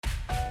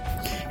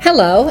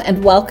Hello,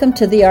 and welcome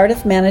to the Art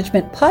of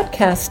Management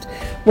podcast,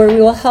 where we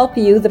will help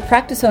you, the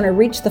practice owner,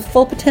 reach the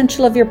full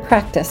potential of your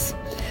practice.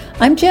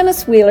 I'm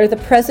Janice Wheeler, the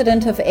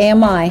president of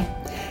AMI.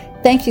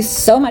 Thank you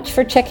so much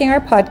for checking our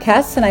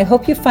podcasts, and I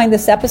hope you find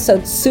this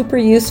episode super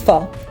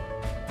useful.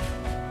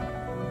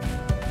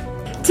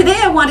 Today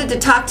I wanted to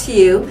talk to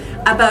you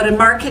about a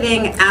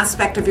marketing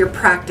aspect of your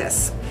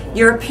practice,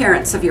 your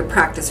appearance of your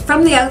practice,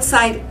 from the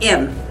outside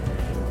in.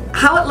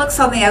 How it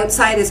looks on the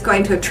outside is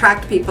going to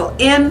attract people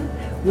in.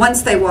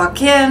 Once they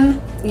walk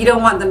in, you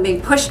don't want them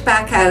being pushed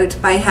back out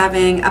by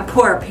having a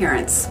poor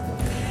appearance.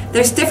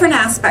 There's different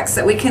aspects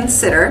that we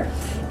consider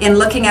in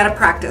looking at a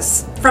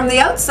practice. From the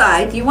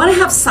outside, you want to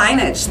have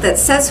signage that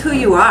says who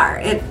you are.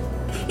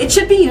 It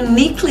should be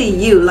uniquely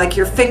you, like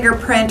your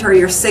fingerprint or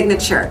your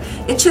signature.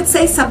 It should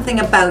say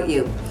something about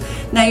you.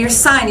 Now your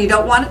sign, you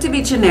don't want it to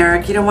be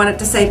generic. You don't want it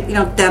to say,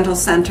 dental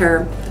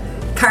center,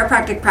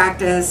 chiropractic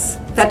practice,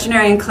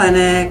 veterinarian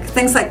clinic,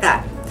 things like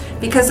that.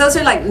 Because those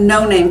are like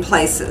no-name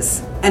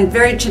places and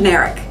very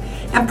generic.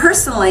 And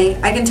personally,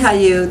 I can tell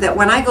you that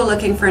when I go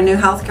looking for a new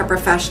healthcare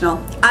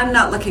professional, I'm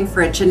not looking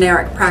for a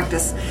generic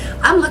practice.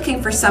 I'm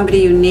looking for somebody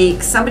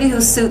unique, somebody who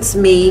suits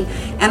me,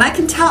 and I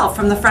can tell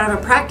from the front of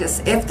a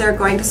practice if they're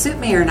going to suit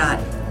me or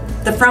not.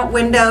 The front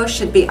window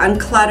should be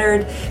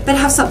uncluttered, but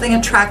have something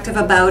attractive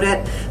about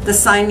it. The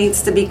sign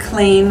needs to be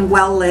clean,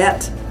 well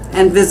lit,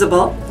 and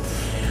visible.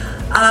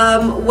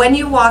 When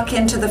you walk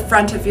into the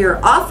front of your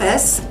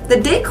office,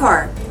 the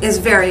decor is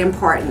very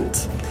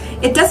important.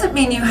 It doesn't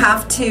mean you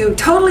have to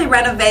totally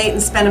renovate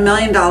and spend $1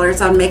 million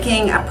on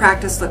making a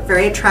practice look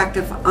very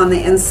attractive on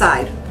the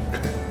inside.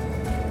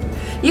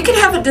 You can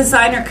have a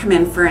designer come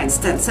in, for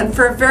instance, and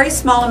for a very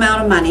small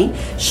amount of money,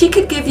 she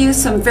could give you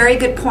some very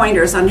good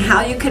pointers on how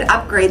you could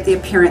upgrade the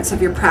appearance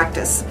of your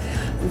practice.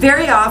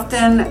 Very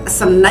often,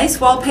 some nice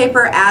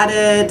wallpaper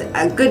added,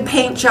 a good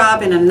paint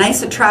job in a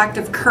nice,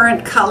 attractive,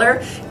 current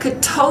color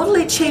could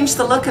totally change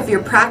the look of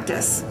your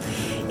practice.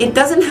 It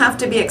doesn't have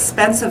to be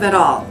expensive at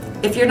all.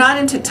 If you're not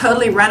into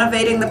totally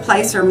renovating the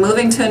place or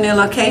moving to a new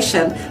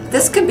location,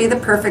 this could be the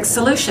perfect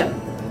solution.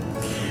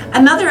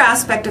 Another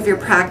aspect of your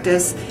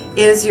practice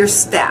is your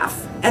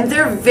staff, and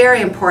they're very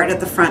important at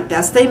the front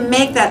desk. They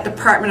make that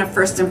department of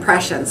first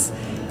impressions.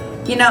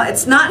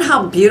 It's not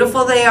how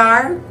beautiful they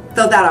are,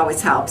 though that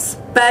always helps.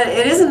 But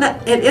it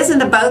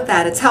isn't about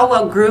that. It's how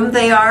well groomed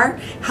they are,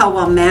 how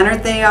well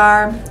mannered they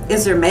are.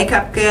 Is their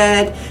makeup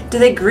good? Do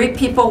they greet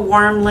people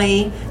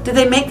warmly? Do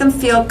they make them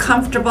feel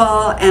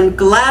comfortable and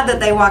glad that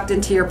they walked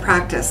into your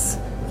practice?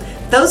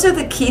 Those are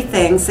the key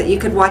things that you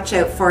could watch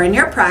out for in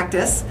your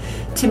practice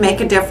to make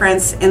a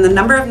difference in the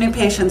number of new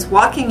patients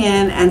walking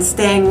in and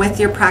staying with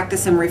your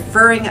practice and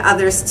referring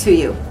others to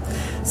you.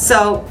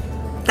 So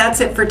that's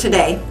it for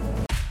today.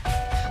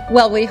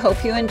 Well, we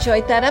hope you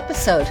enjoyed that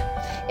episode.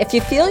 If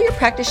you feel your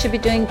practice should be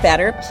doing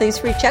better,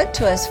 please reach out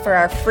to us for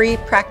our free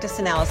practice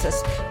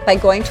analysis by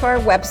going to our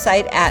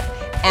website at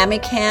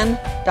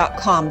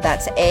amican.com.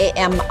 That's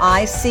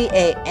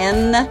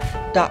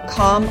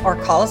AMICAN.com, or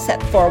call us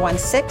at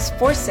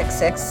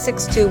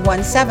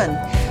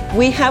 416-466-6217.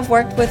 We have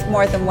worked with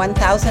more than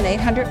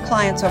 1,800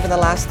 clients over the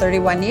last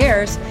 31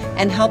 years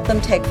and helped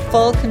them take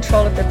full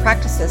control of their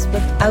practices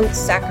without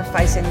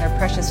sacrificing their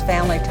precious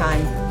family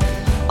time.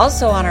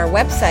 Also on our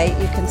website,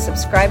 you can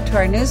subscribe to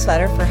our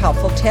newsletter for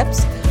helpful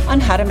tips on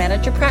how to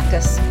manage your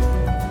practice.